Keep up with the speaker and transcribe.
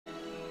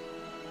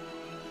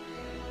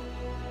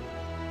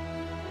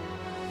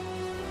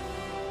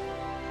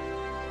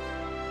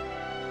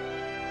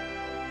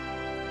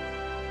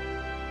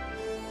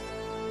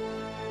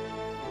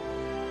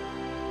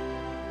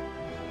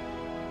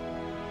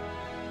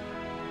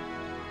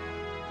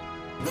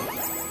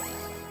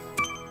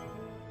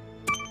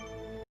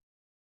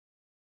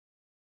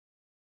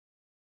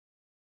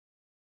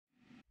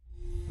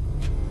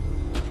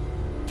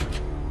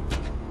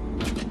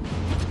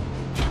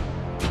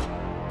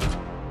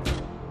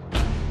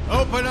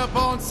Open up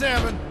on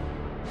 7.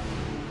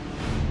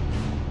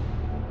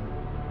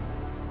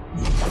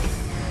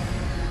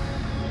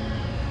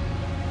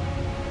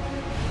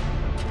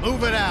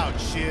 Move it out,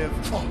 Shiv.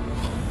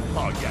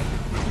 Oh yeah,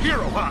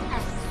 hero, huh?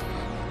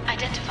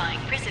 Identifying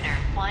prisoner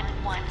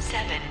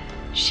 117,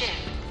 Shiv,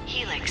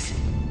 Helix.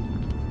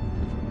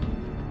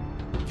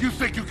 You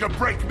think you can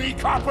break me,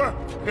 copper?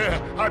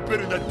 Yeah, I've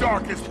been in the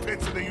darkest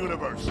pits of the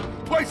universe.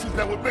 Places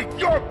that would make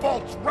your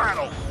bolts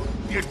rattle.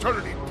 The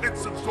eternity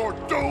pits of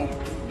Sword Doom.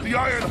 The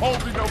iron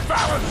holding no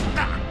balance.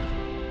 Ah!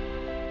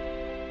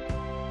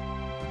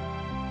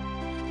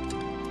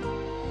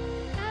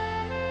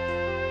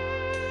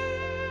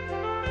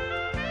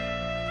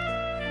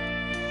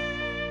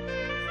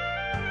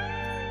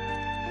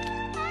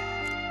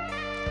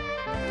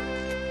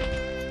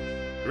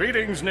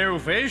 Greetings, new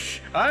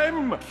fish.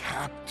 I'm...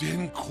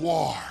 Captain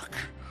Quark.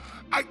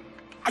 I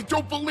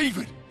don't believe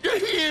it. You're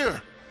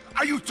here.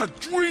 I used to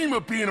dream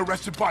of being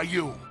arrested by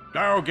you.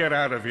 Now get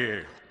out of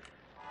here.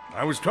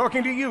 I was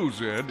talking to you,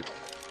 Zed.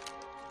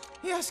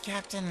 Yes,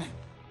 Captain.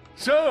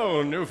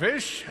 So, new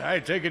fish, I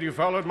take it you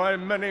followed my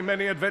many,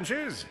 many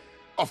adventures?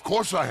 Of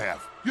course I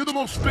have. You're the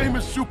most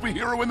famous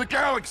superhero in the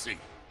galaxy.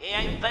 He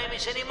ain't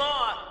famous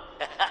anymore.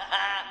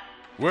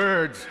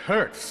 Words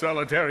hurt,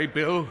 Solitary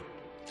Bill.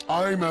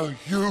 I'm a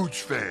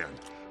huge fan.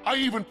 I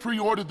even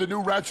pre-ordered the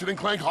new Ratchet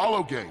Clank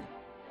holo game.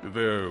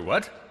 The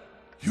what?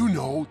 You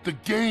know, the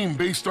game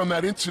based on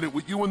that incident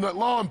with you and that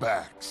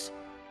Lombax.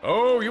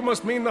 Oh, you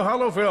must mean the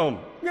holofilm.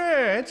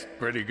 Yeah, it's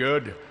pretty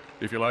good,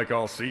 if you like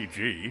all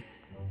CG.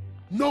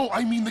 No,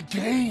 I mean the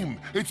game.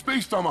 It's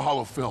based on the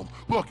holofilm.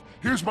 Look,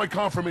 here's my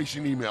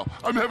confirmation email.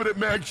 I'm having it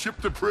mag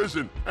shipped to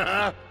prison.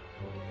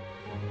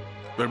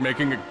 They're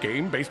making a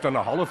game based on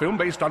a holofilm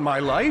based on my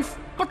life?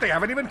 But they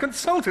haven't even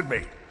consulted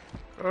me.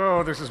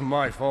 Oh, this is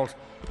my fault.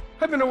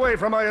 I've been away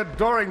from my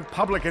adoring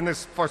public in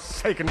this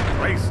forsaken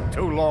place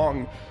too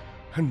long.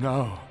 And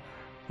now,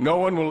 no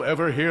one will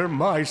ever hear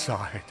my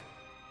side.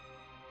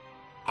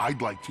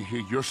 I'd like to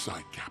hear your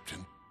side,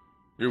 Captain.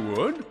 You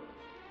would?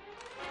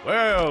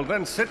 Well,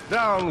 then sit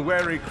down,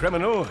 wary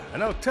criminal,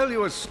 and I'll tell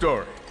you a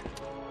story.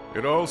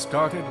 It all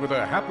started with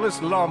a hapless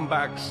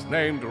Lombax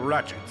named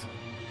Ratchet.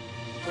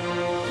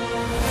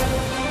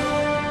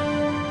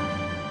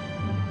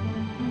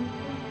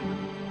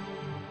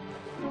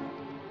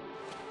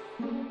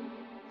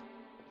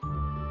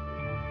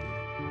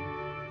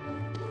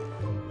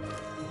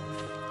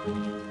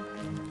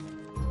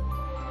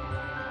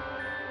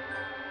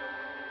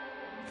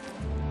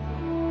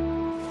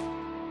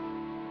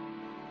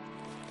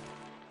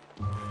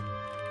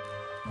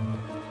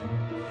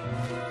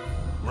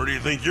 Where do you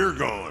think you're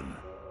going?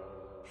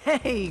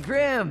 Hey,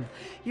 Grim,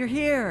 you're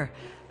here.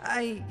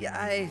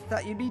 I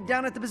thought you'd be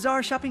down at the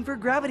bazaar shopping for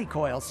gravity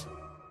coils.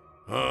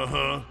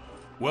 Uh-huh.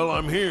 Well,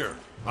 I'm here.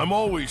 I'm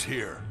always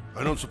here.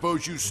 I don't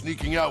suppose you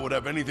sneaking out would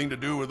have anything to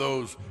do with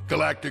those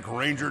Galactic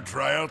Ranger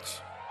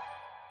tryouts?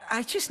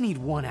 I just need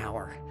 1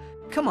 hour.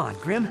 Come on,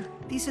 Grim.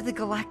 These are the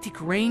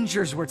Galactic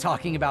Rangers we're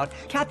talking about.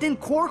 Captain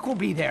Quark will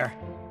be there.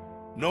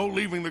 No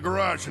leaving the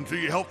garage until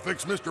you help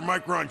fix Mr.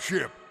 Micron's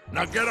ship.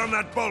 Now get on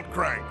that bolt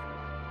crank.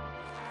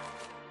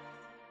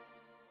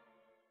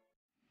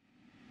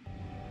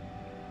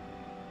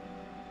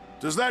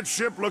 Does that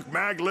ship look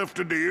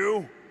mag-lifted to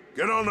you?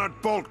 Get on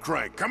that bolt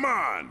crank, come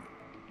on!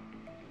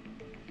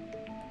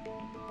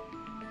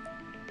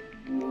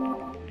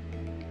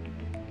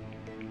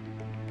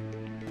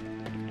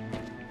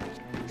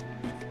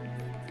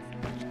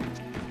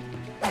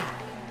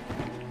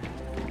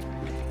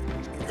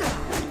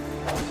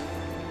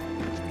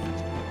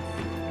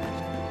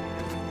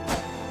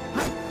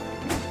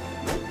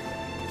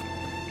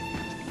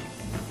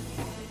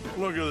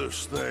 Look at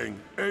this thing.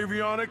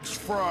 Avionics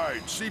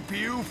fried,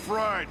 CPU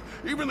fried,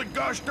 even the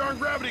gosh darn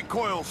gravity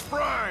coils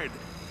fried.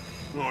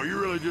 Oh, you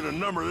really did a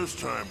number this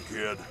time,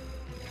 kid.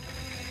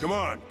 Come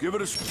on, give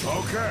it a...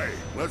 Okay,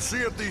 let's see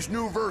if these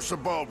new Versa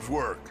bulbs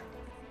work.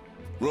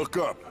 Look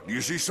up. Do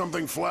you see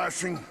something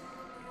flashing?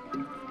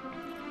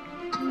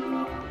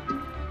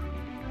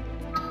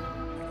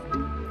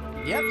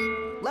 Yep,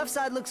 left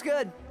side looks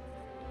good.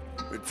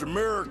 It's a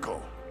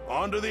miracle.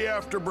 Onto the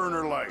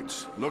afterburner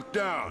lights. Look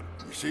down.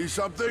 You see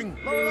something?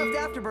 Lower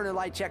left afterburner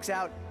light checks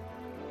out.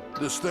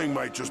 This thing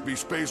might just be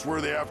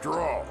space-worthy after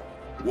all.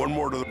 One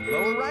more to the...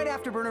 Lower right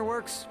afterburner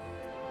works.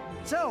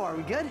 So, are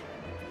we good?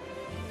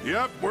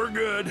 Yep, we're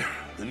good.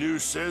 The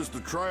news says the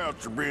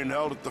tryouts are being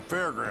held at the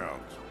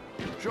fairgrounds.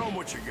 Show 'em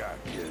what you got,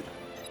 kid.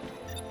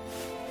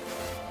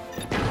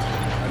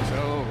 And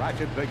so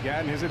Ratchet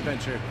began his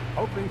adventure,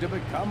 hoping to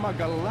become a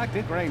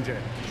Galactic Ranger.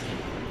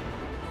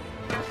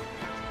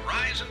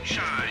 Rise and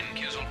shine,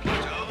 Kizzle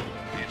Plateau.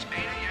 It's 8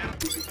 a.m.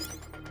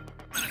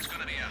 and it's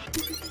gonna be out.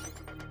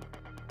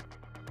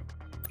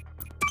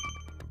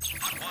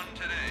 On one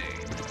today,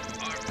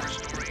 our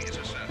first story is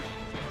a set.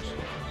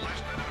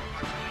 Last night at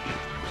approximately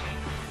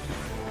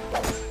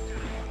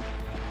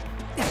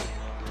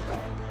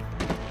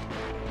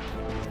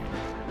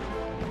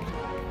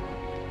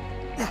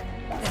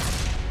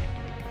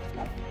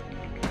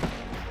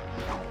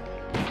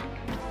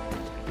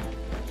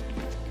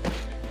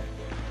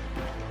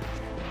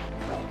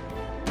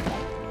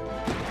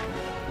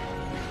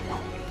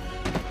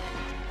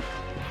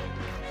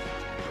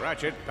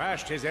Ratchet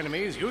bashed his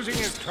enemies using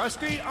his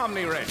trusty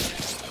Omni-Wrench.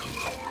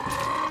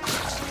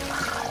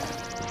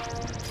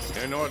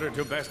 In order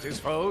to best his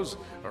foes,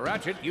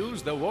 Ratchet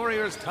used the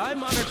warrior's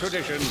time-honored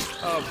tradition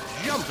of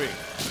jumping.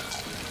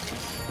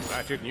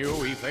 Ratchet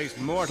knew he faced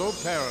mortal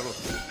peril.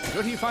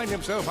 Should he find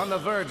himself on the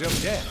verge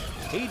of death,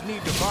 he'd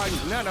need to find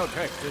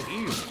nanotech to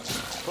heal.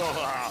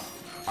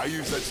 I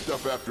used that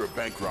stuff after a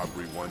bank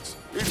robbery once.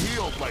 It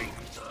healed like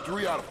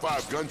 3 out of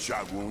 5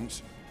 gunshot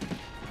wounds.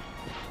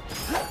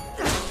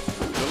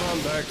 The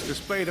Lombax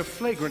displayed a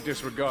flagrant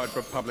disregard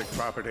for public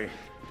property.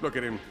 Look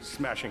at him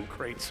smashing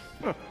crates.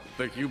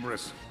 The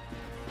hubris.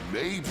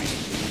 Maybe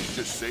he's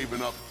just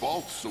saving up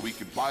bolts so he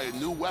could buy a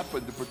new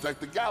weapon to protect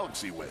the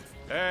galaxy with.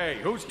 Hey,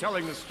 who's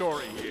telling the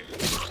story here?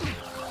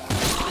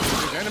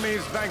 His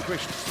enemies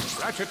vanquished,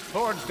 Ratchet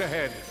forged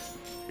ahead.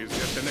 His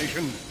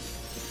destination?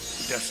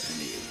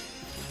 Destiny.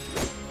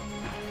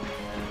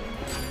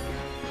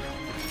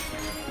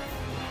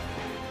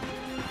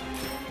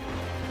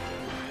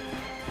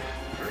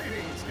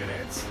 Greetings,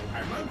 cadets,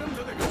 and welcome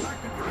to the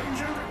Galactic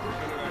Ranger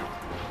Recruitment.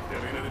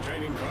 Step into the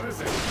training course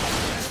and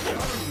test your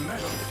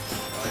metal.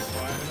 I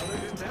spy another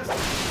contestant.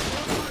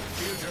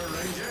 Future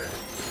Ranger.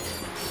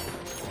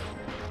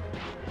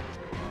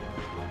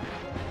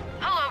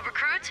 Hello,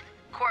 recruit.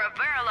 Cora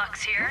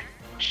Verilux here.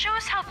 Show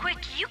us how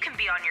quick you can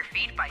be on your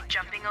feet by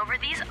jumping over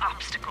these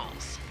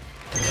obstacles.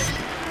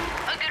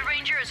 A good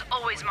ranger is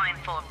always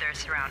mindful of their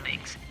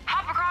surroundings.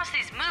 Hop across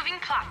these moving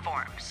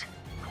platforms.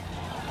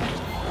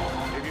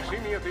 Have you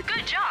seen me at the...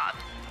 Good job.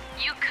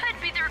 You could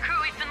be the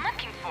recruit we've been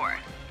looking for.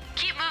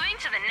 Keep moving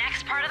to the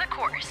next part of the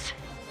course.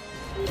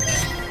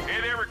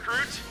 Hey there,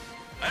 recruit.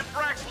 I'm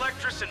Brax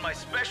Lectrus and my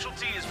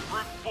specialty is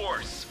brute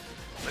force.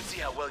 Let's see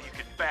how well you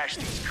can bash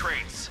these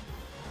crates.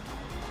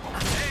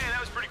 Hey, that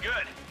was pretty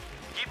good.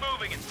 Keep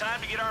moving, it's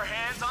time to get our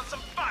hands on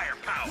some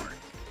firepower.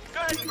 Go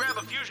ahead and grab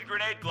a fusion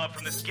grenade glove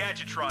from this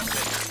Gadgetron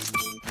vendor.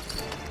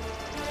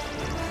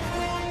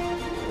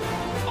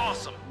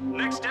 Awesome.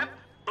 Next step,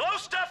 blow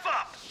stuff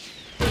up!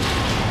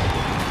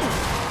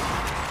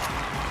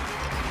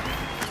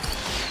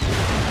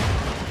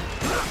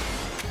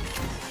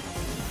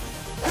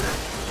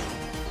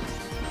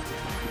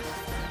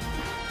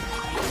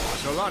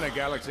 Solana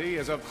Galaxy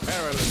is a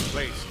perilous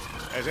place,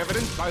 as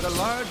evidenced by the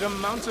large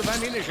amounts of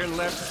ammunition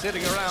left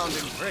sitting around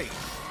in crates.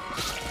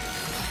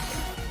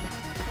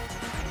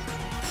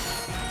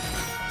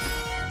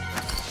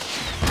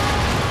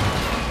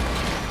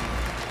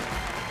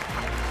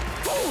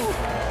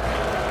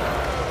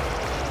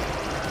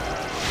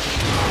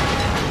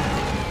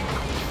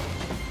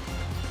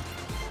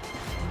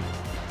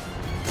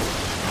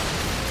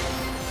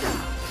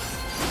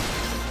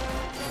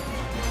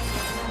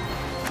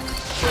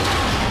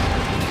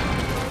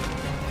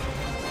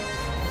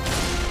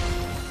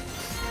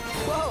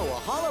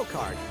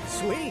 Card.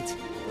 Sweet.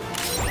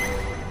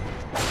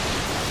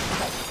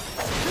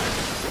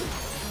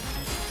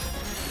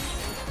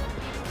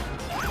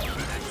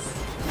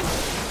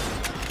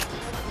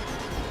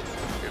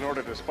 In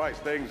order to spice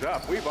things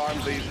up, we've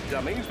armed these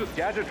dummies with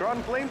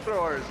Gadgetron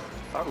flamethrowers.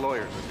 Our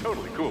lawyers are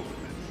totally cool with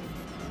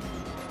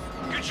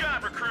this. Good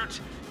job, recruit.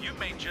 You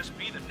may just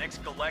be the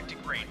next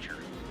Galactic Ranger.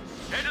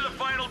 Head to the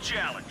final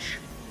challenge.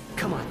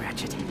 Come on,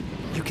 Ratchet.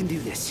 You can do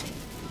this.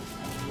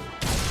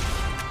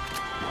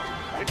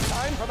 It's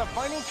time for the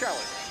final challenge.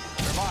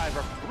 Survive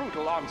a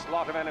brutal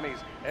onslaught of enemies,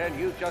 and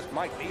you just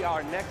might be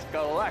our next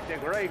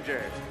Galactic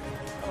Ranger.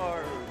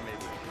 Or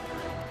maybe...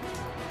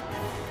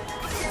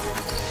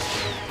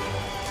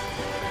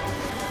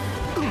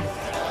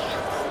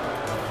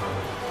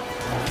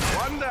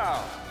 One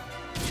down.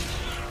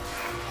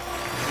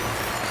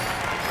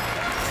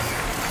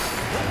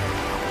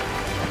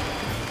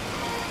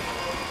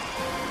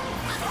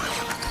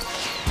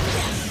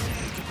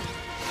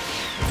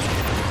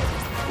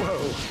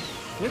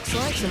 Whoa. Looks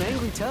like some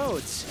angry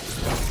toads.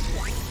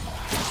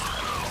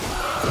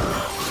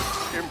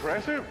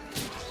 Impressive.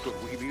 Could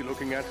we be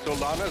looking at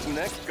Solana's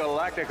next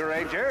Galactic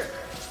Ranger?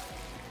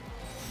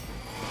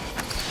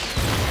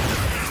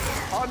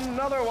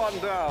 Another one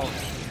down.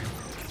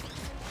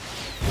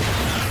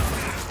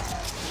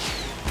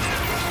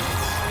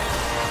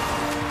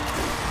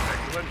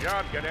 Excellent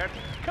job, cadet.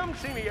 Come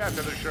see me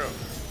after the show.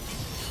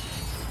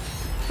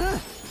 Huh.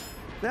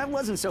 That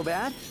wasn't so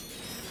bad.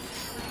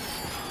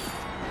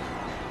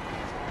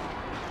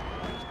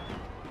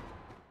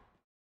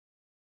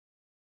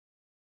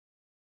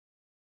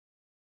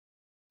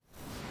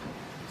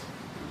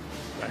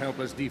 The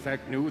helpless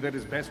defect knew that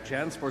his best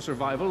chance for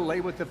survival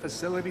lay with the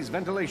facility's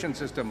ventilation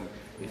system.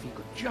 If he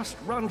could just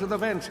run to the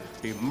vent,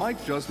 he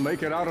might just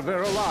make it out of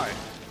there alive.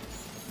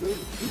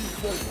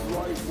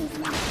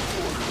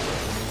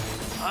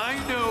 I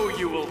know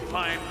you will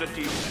find the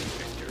defect,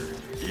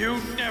 Victor.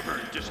 You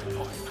never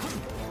disappoint.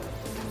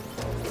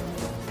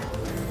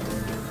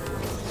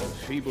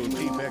 Feeble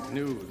defect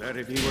knew that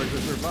if he were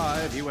to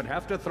survive, he would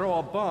have to throw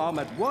a bomb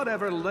at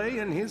whatever lay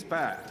in his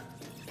path.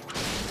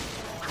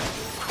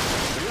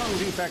 The young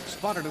Defect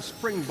spotted a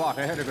spring bot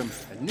ahead of him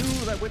and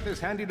knew that with this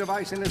handy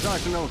device in his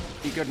arsenal,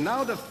 he could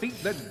now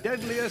defeat the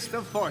deadliest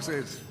of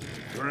forces,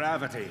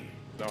 gravity.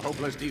 The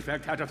hopeless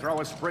Defect had to throw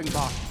a spring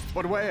bot,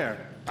 but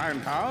where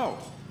and how?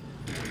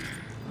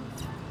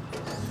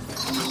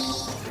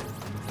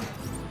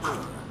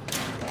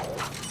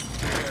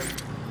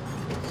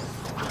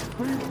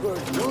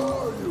 Defect, where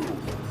are you?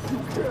 You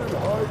can't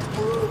hide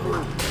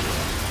forever.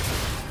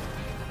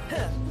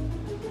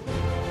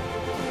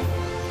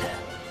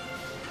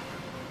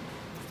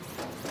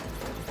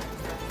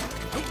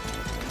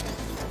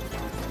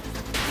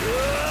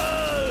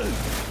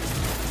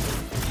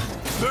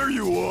 There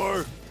you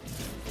are!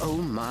 Oh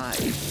my.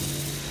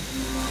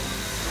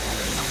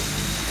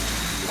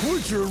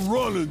 Quit your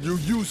running, you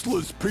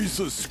useless piece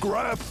of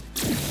scrap!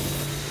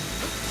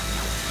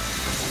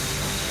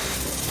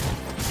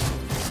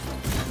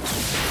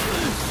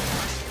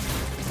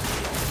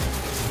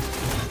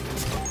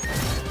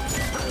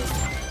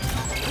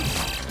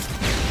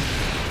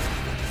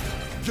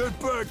 Get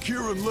back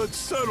here and let's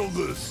settle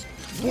this!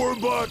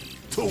 Warbot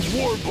to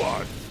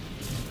Warbot!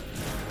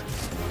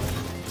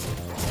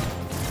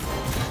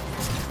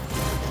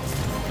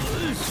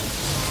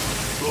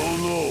 Oh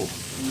no!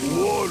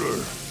 Water!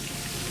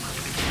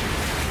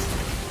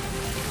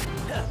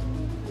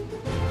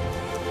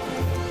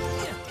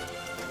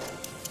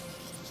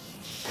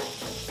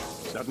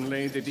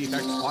 Suddenly, the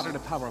Defect spotted a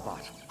power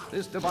bot.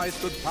 This device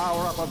could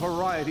power up a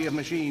variety of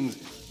machines,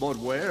 but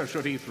where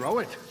should he throw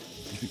it?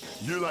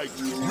 You're like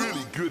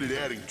really good at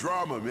adding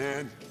drama,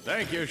 man.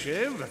 Thank you,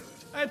 Shiv.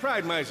 I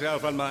pride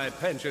myself on my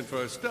penchant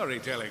for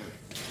storytelling.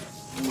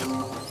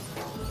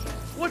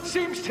 What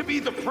seems to be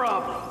the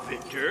problem,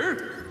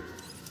 Victor?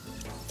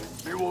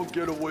 You won't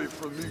get away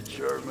from me,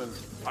 Chairman.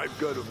 I've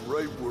got him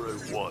right where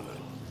I want him.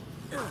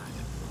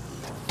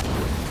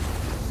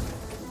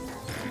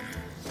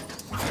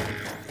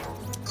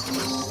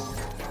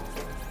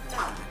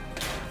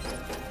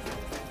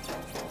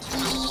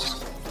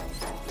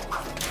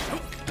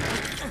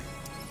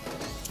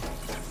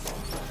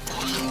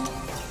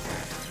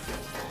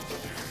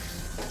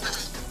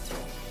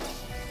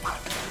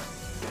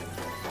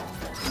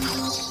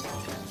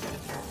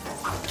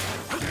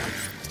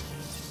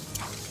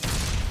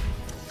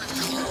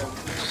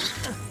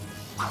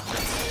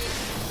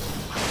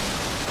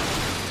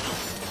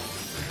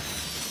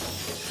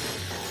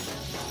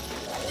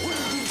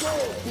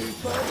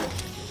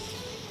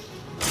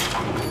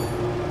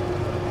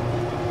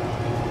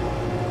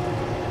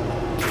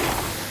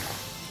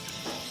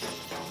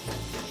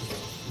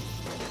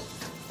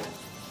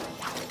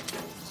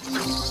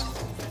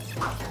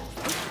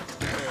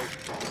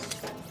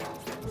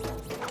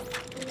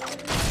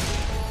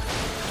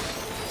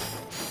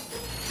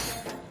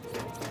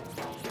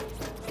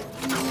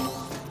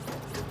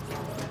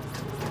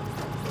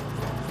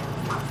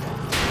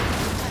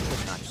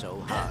 Not so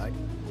hard.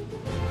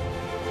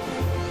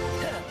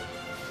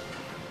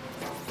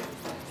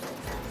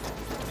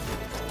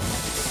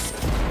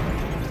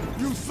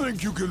 You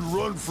think you can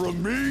run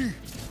from me?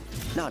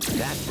 Not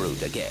that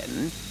brute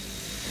again.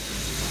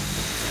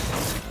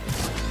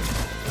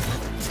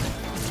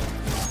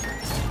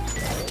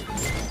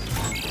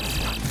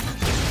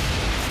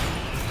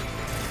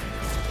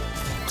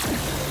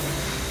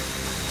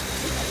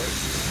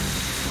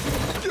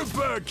 Get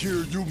back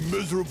here, you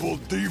miserable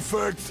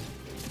defect!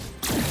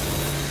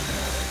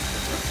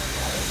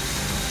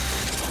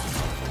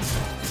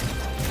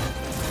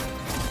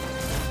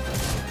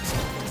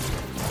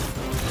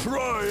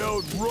 Try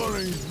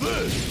outrunning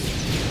this!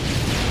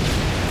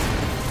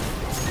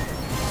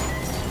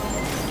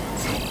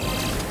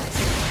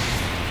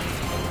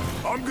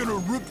 I'm gonna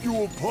rip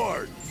you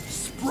apart,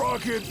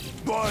 sprocket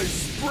by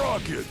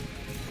sprocket!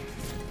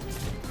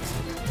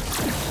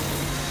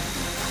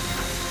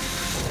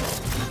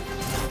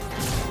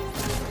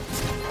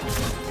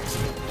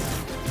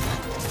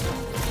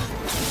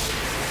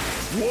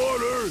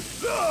 Water!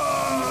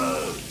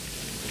 Ah!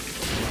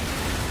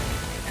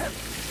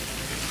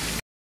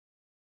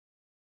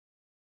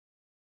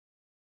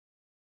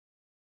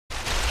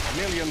 A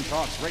million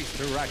thoughts raced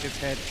through Ratchet's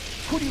head.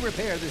 Could he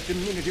repair this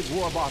diminutive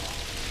warbot?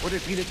 Would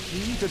it be the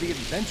key to the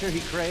adventure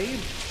he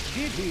craved?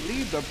 Did he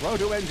leave the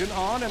proto-engine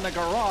on in the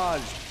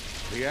garage?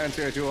 The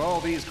answer to all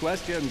these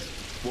questions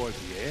was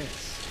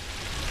yes.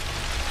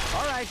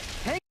 All right,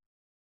 hang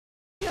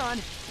on.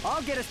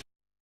 I'll get us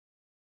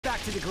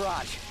back to the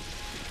garage.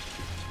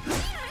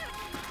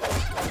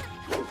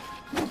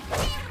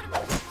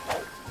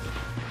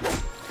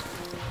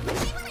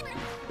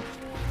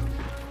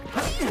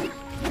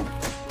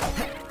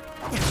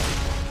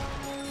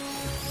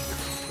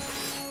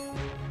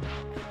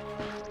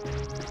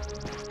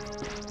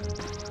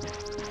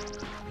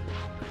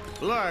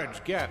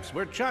 Large gaps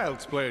were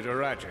child's play to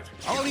Ratchet.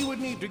 All he would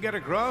need to get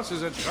across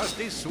is a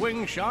trusty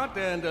swing shot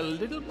and a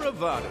little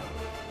bravado.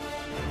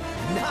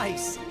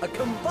 Nice! A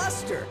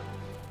combustor!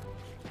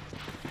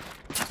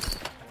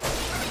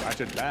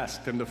 Ratchet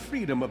basked in the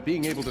freedom of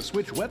being able to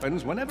switch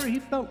weapons whenever he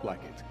felt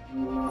like it.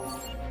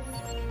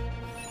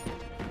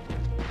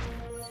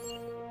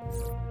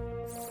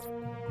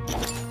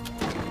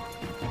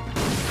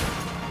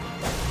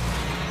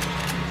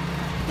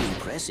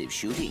 Impressive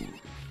shooting.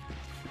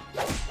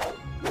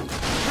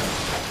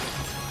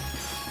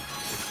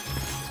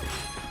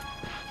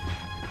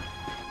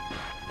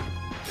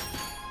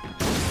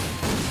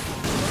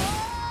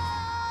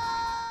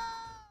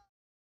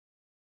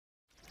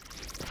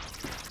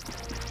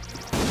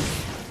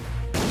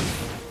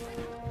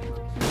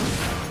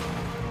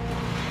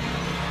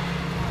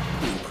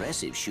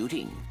 Impressive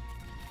shooting.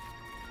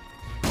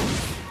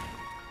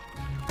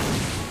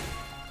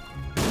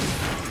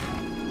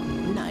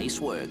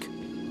 Nice work.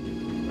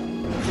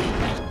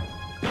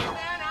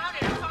 Man out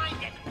and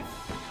find it.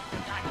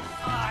 Not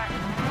far.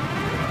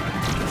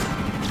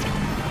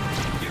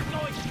 You're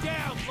going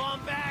down,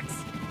 Lombax.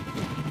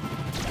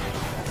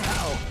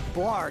 Oh,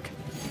 Blarg.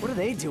 What are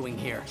they doing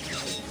here?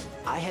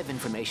 I have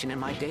information in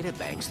my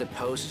databanks that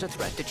poses a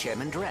threat to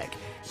Chairman Drek.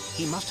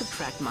 He must have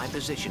tracked my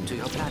position to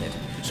your planet,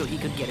 so he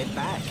could get it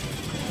back.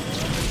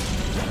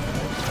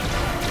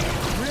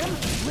 Grim,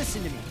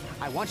 listen to me.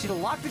 I want you to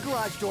lock the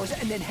garage doors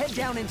and then head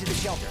down into the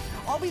shelter.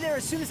 I'll be there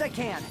as soon as I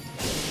can.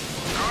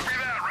 Copy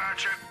that,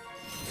 Ratchet.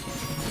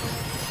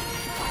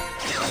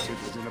 Ratchet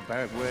was in a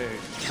bad way.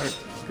 Hurt,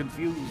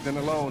 confused, and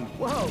alone.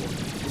 Whoa,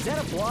 is that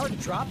a Blarg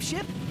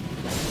dropship?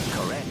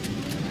 Correct.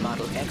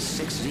 Model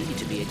X6Z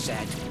to be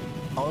exact.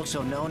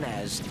 Also known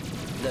as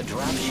the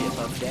Dropship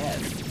of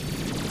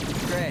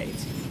Death. Great.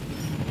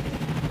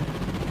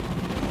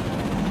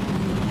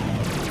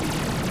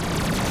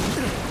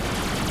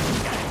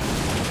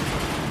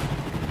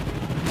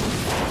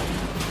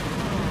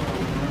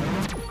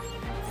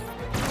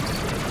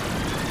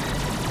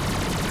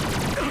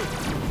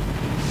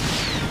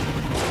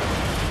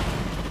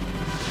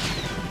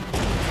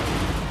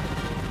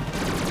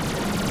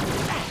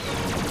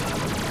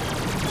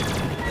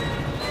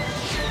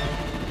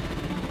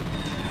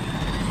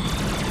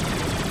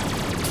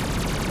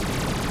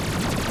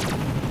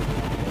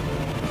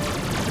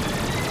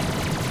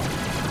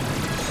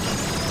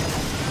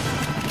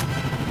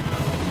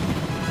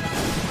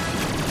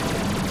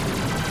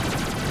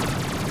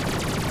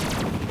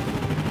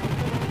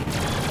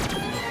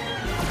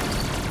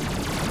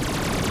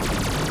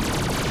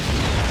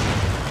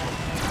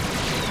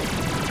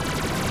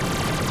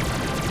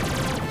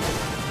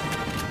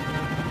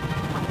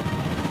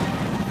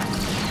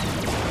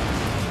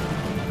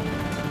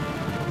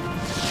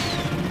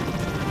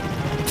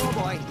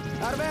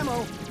 Out of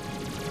ammo.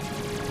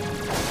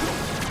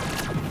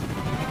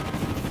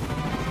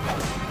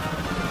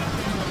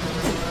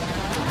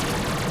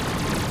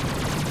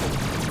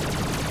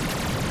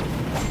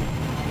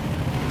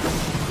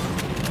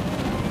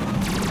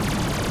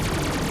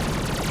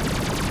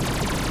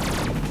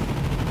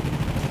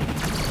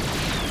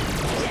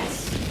 Yes.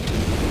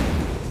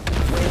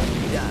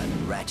 Well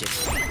done, Ratchet.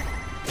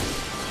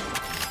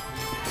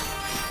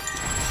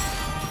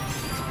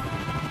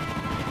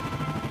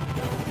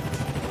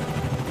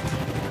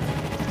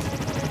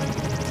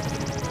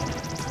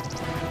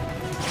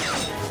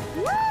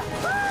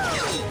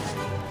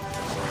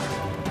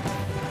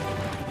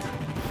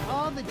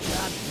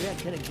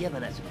 Could have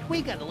given us.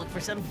 We gotta look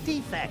for some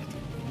defect.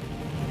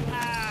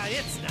 Ah,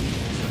 it's not.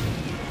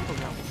 Oh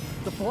no.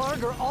 The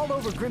Blarg are all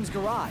over Grim's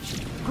garage.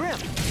 Grim,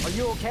 are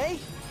you okay?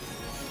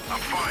 I'm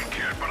fine,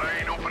 kid, but I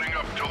ain't opening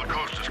up until the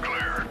coast is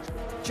clear.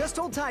 Just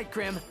hold tight,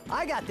 Grim.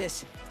 I got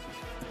this.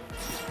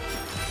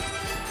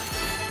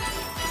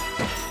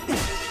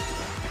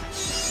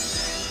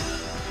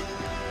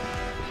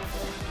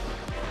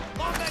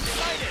 Lombax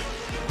sighted!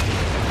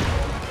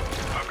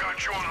 I've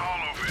got you on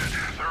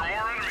holovid. There are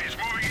more enemies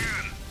moving in.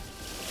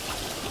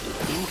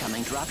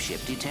 Incoming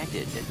dropship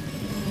detected.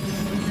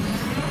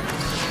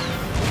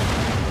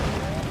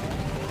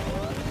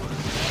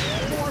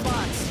 More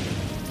bots.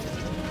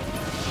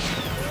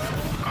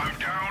 I'm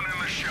down in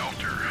the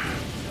shelter.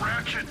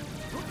 Ratchet,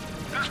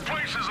 this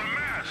place is a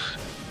mess.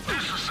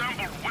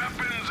 Disassembled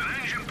weapons and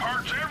engine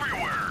parts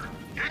everywhere.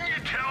 Didn't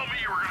you tell me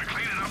you were gonna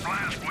clean it up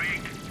last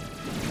week?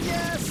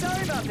 Yeah,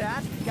 sorry about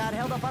that. Got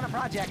held up on a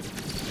project.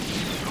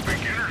 A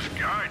beginner's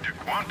guide to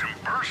quantum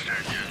burst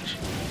engines.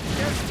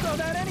 Just throw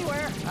that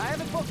anywhere. I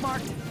have it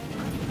bookmarked.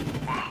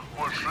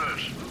 What's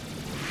this?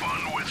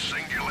 Fun with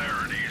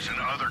singularities and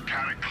other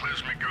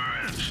cataclysmic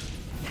events.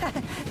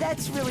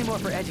 That's really more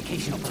for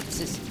educational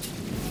purposes.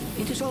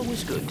 It is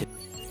always good to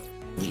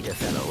meet a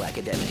fellow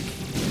academic.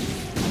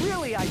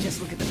 Really, I just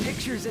look at the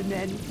pictures and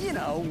then, you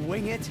know,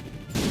 wing it.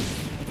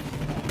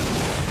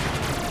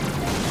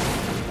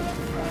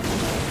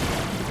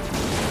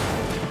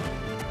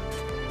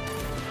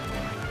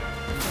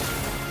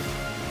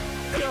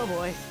 Oh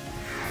boy.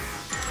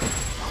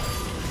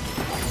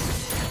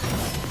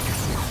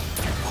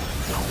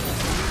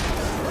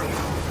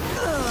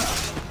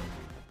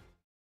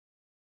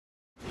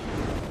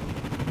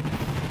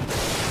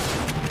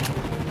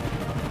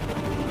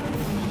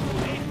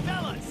 Hey,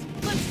 fellas!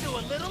 Let's do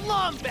a little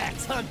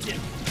Lombax hunting!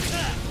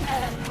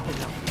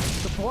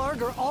 The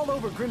Blarg are all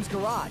over Grim's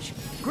garage.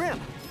 Grim,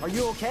 are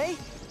you okay?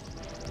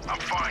 I'm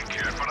fine,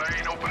 kid, but I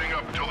ain't opening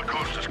up until the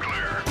coast is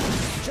clear.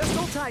 Just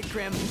hold tight,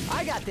 Grim.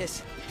 I got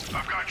this.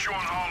 I've got you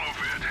on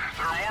holovid.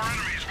 There are more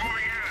enemies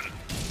moving in.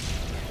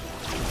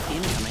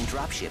 Incoming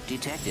dropship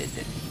detected.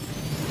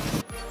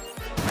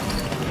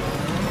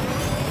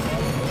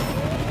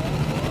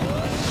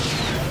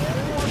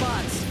 More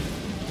bots.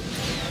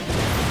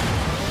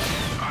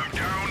 I'm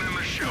down in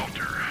the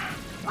shelter.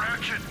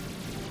 Ratchet,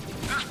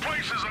 this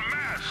place is a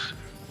mess.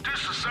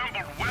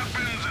 Disassembled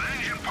weapons and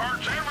engine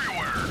parts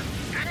everywhere.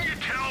 Didn't you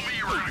tell me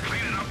you were gonna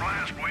clean it up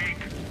last week?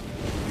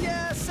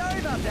 Yeah, sorry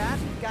about that.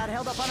 Got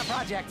held up on a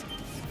project.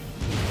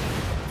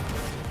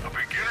 A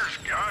beginner's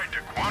guide to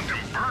quantum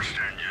burst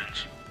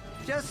engines.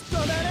 Just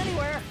throw that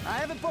anywhere. I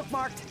have it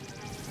bookmarked.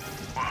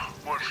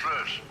 What's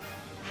this?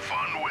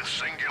 Fun with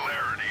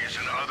singularities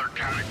and other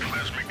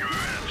cataclysmic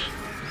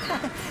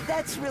events.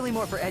 That's really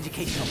more for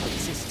educational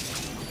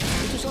purposes.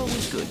 It is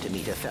always good to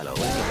meet a fellow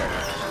learner.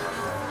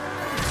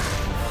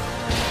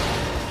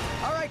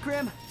 All right,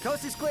 Grim.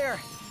 Coast is clear.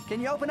 Can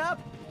you open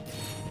up?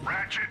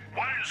 Ratchet,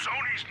 what in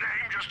Sony's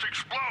name just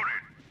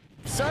exploded?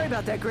 Sorry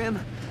about that, Grim.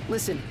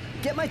 Listen,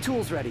 get my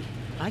tools ready.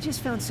 I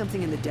just found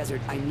something in the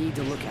desert I need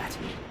to look at.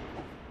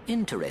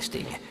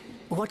 Interesting.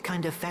 What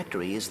kind of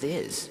factory is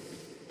this?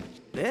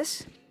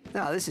 This?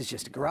 No, this is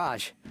just a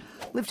garage.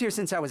 Lived here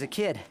since I was a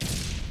kid.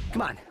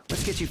 Come on,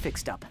 let's get you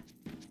fixed up.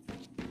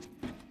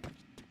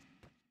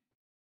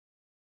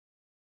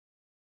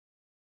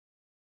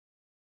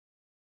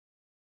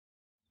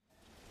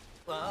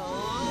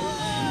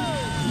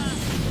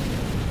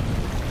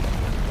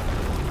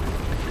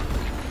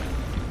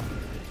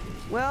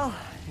 Well,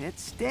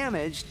 it's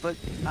damaged, but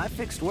I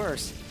fixed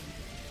worse.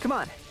 Come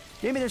on,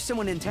 maybe there's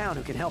someone in town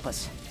who can help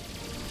us.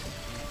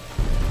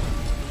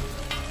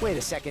 Wait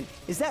a second,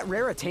 is that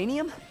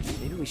raritanium?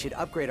 Maybe we should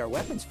upgrade our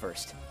weapons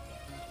first.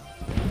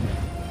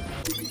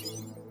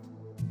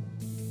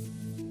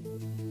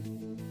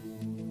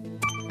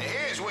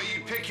 Here's where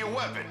you pick your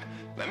weapon.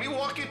 Let me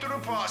walk you through the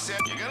process.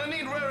 You're gonna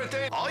need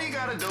rarity. All you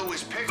gotta do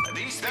is pick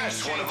these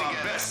things. That's one of our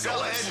best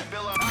sellers. Go ahead and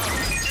fill up.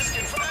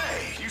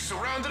 Hey, you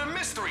surrounded a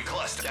mystery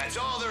cluster. That's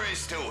all there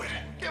is to it.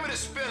 Give it a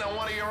spin on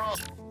one of your own.